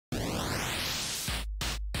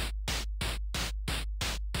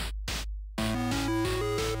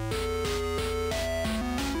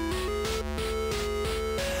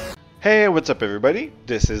Hey, what's up everybody?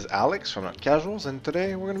 This is Alex from Not Casuals, and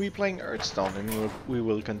today we're going to be playing Hearthstone, and we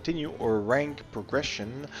will continue our rank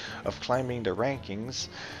progression of climbing the rankings,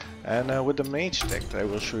 and with the Mage deck that I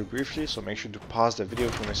will show you briefly, so make sure to pause the video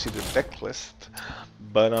if you want to see the deck list.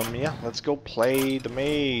 But yeah, let's go play the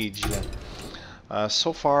Mage.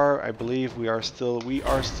 So far, I believe we are still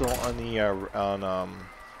on the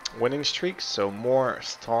winning streak, so more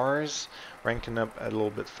stars, ranking up a little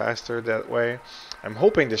bit faster that way. I'm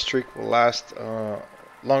hoping the streak will last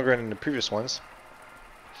longer than the previous ones.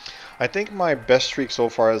 I think my best streak so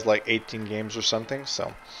far is like 18 games or something,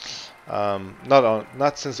 so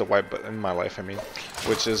not since the wipe, but in my life, I mean,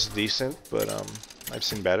 which is decent, but I've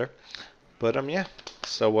seen better. But yeah,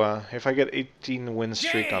 so if I get 18 win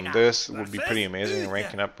streak on this, it would be pretty amazing,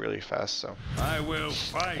 ranking up really fast. So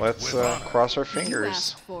let's cross our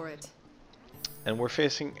fingers. And we're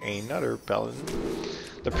facing another paladin.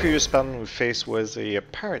 The previous paladin we faced was a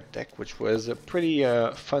parrot deck, which was pretty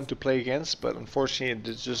fun to play against, but unfortunately it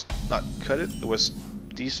did just not cut it. It was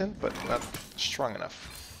decent, but not strong enough.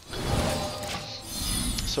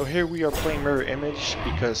 So here we are playing Mirror Image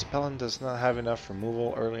because paladin does not have enough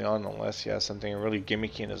removal early on unless he has something really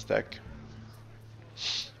gimmicky in his deck.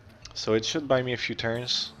 So it should buy me a few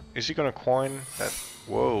turns. Is he gonna coin that?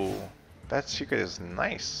 Whoa, that secret is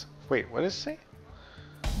nice. Wait, what does it say?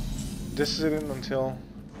 This is it until...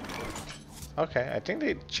 Okay, I think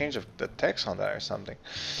they changed the text on that or something.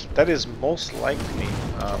 That is most likely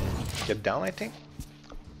get down, I think.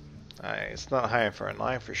 It's not high for an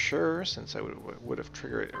eye for sure, since I would have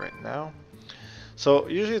triggered it right now. So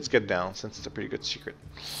usually it's get down, since it's a pretty good secret.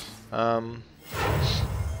 We're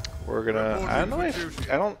gonna... I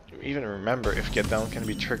don't even remember if get down can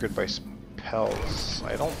be triggered by spells.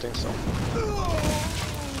 I don't think so.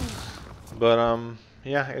 But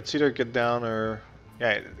yeah, it's either get down or...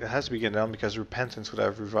 Yeah, it has to be get down because repentance would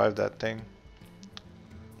have revived that thing.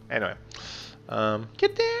 Anyway,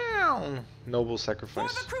 get down! Noble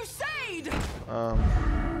sacrifice. For the crusade!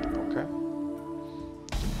 Okay.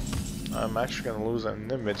 I'm actually gonna lose an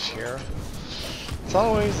image here. It's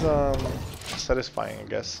always satisfying, I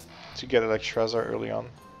guess, to get like Trezor early on,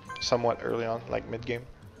 somewhat early on, like mid game.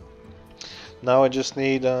 Now I just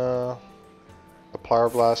need a Power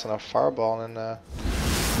Blast and a Fireball, and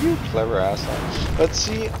you clever asshole. Let's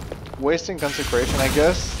see, wasting Consecration, I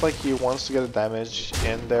guess, like he wants to get a damage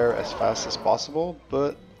in there as fast as possible,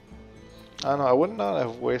 but I don't know, I would not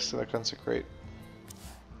have wasted a Consecrate.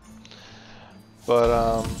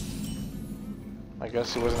 But I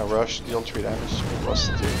guess he was in a rush to deal 3 damage plus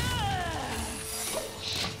 2.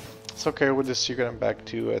 It's okay, with this secret I'm back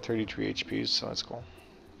to 33 HP, so that's cool.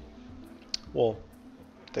 Well,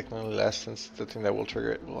 technically less, since the thing that will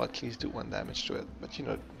trigger it will at least do 1 damage to it, but you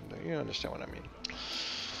know, you understand what I mean.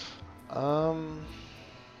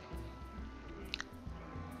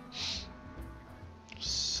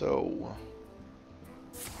 So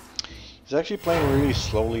he's actually playing really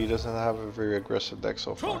slowly. He doesn't have a very aggressive deck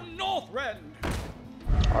so far.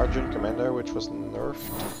 Argent Commander, which was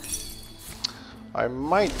nerfed. I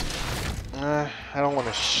might... I don't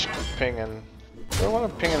want to ping and... Do I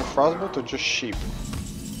want to ping in Frostbolt or just Sheep?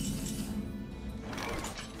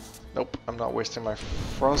 Nope, I'm not wasting my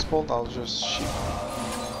Frostbolt, I'll just Sheep.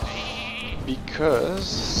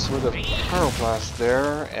 Because with the Pyroblast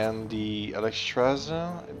there and the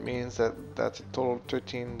Electraza, it means that that's a total of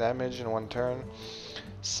 13 damage in 1 turn.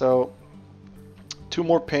 So 2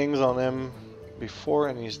 more pings on him before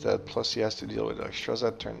and he's dead, plus he has to deal with Electraza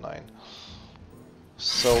at turn 9.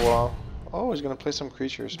 So oh, he's gonna play some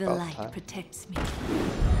creatures. The light protects me.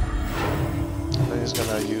 And then he's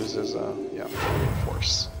gonna use his yeah,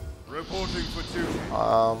 Reinforce. Reporting for duty.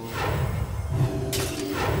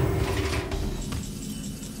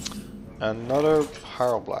 Another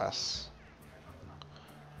Pyroblast.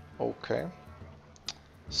 Okay.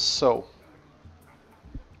 So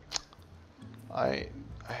I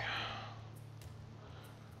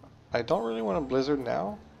don't really want to Blizzard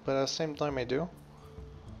now, but at the same time I do.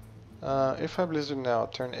 If I Blizzard now,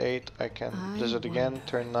 turn 8 I can Blizzard again,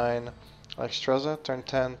 turn 9 Electraza, turn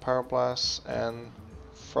 10 Pyroblast and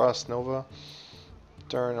Frost Nova,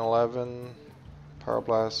 turn 11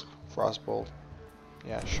 Pyroblast, Frostbolt.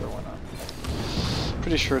 Yeah, sure, why not?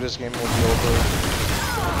 Pretty sure this game will be over in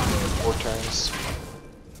 4 turns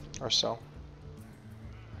or so.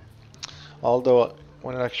 Although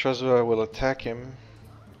when Electraza will attack him,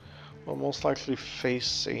 we'll most likely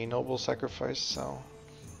face a Noble Sacrifice, so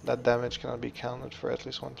that damage cannot be counted for at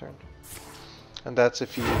least 1 turn. And that's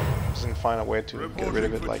if he doesn't find a way to get rid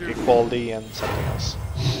of it, like Equality and something else.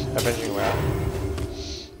 Avenging Wrath.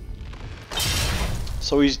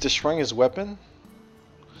 So he's destroying his weapon,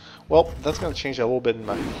 Well, that's gonna change a little bit in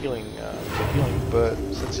my healing, but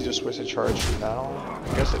since he just wasted charge now,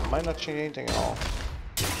 I guess it might not change anything at all.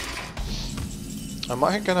 Am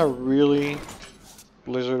I gonna really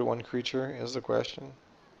blizzard one creature is the question.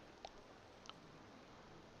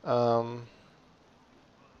 I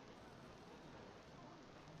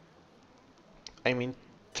mean,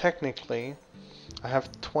 technically, I have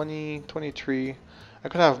 20, 23. I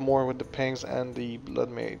could have more with the pings and the blood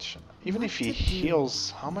mage. Even if he heals,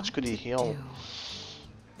 how much could he heal?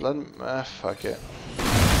 Blood, fuck it.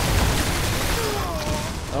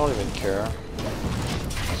 I don't even care.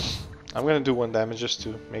 I'm gonna do 1 damage just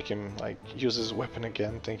to make him like use his weapon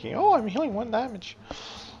again, thinking, oh, I'm healing 1 damage.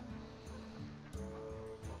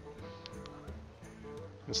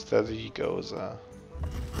 Instead he goes,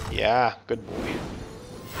 yeah, good boy.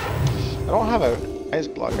 I don't have a ice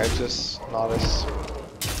block, I just noticed,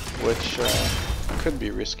 which could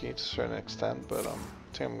be risky to a certain extent, but I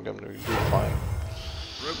think I'm gonna do fine.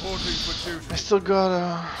 Reporting for duty. I still got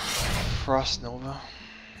a Frost Nova.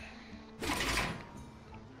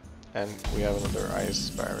 And we have another ice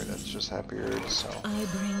barrier that's just happier, so. I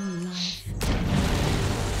bring life.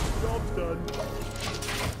 Job's done.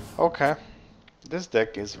 Okay. This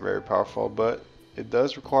deck is very powerful, but it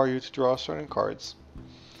does require you to draw certain cards.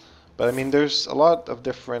 But I mean, there's a lot of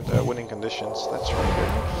different winning conditions. That's really good.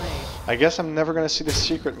 I guess I'm never gonna see the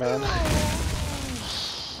secret, man.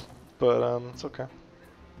 But it's okay.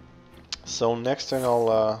 So next turn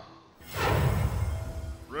I'll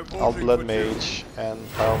Blood Mage and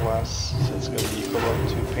Pyroblast, so it's gonna be equivalent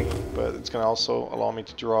to pink, but it's gonna also allow me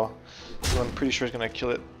to draw. So I'm pretty sure it's gonna kill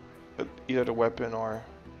it with either the weapon or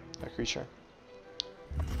a creature.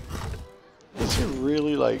 Is he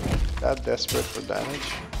really like that desperate for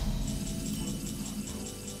damage?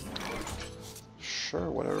 Sure,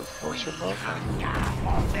 whatever floats your boat.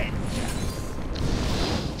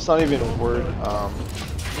 It's not even a word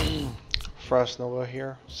Frost Nova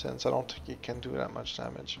here, since I don't think he can do that much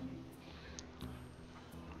damage.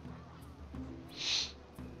 It's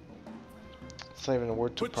not even a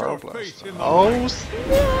word to Power Blast. Oh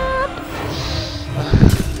snap!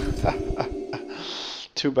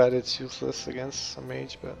 Too bad it's useless against a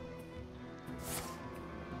mage, but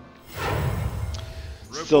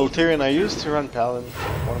still, Tyrion. I used to run Paladin,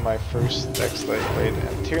 one of my first decks that I played,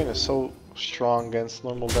 and Tyrion is so strong against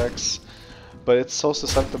normal decks, but it's so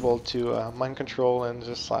susceptible to mind control and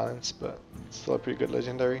just silence, but it's still a pretty good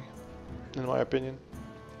legendary, in my opinion.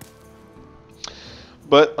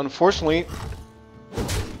 But unfortunately,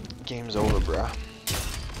 game's over, bruh.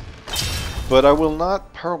 But I will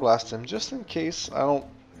not Power Blast him, just in case I don't,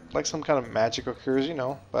 like some kind of magic occurs, you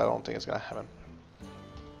know, but I don't think it's gonna happen.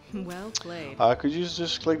 Well played. Could you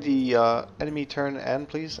just click the enemy turn end,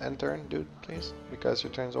 please? End turn, dude, please? Because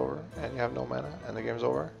your turn's over and you have no mana and the game's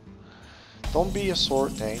over. Don't be a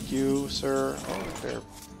sword, thank you, sir. Oh, there,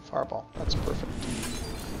 fireball. That's perfect.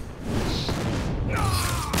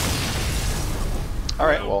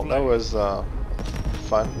 Alright, well, that was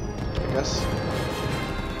fun, I guess.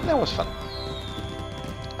 That was fun.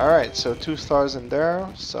 Alright, so 2 stars in there.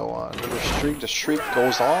 So another streak. The streak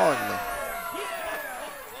goes on.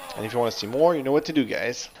 And if you want to see more, you know what to do,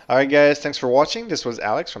 guys. Alright guys, thanks for watching. This was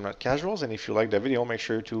Alex from Not Casuals, and if you liked the video, make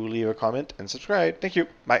sure to leave a comment and subscribe. Thank you.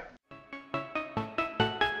 Bye.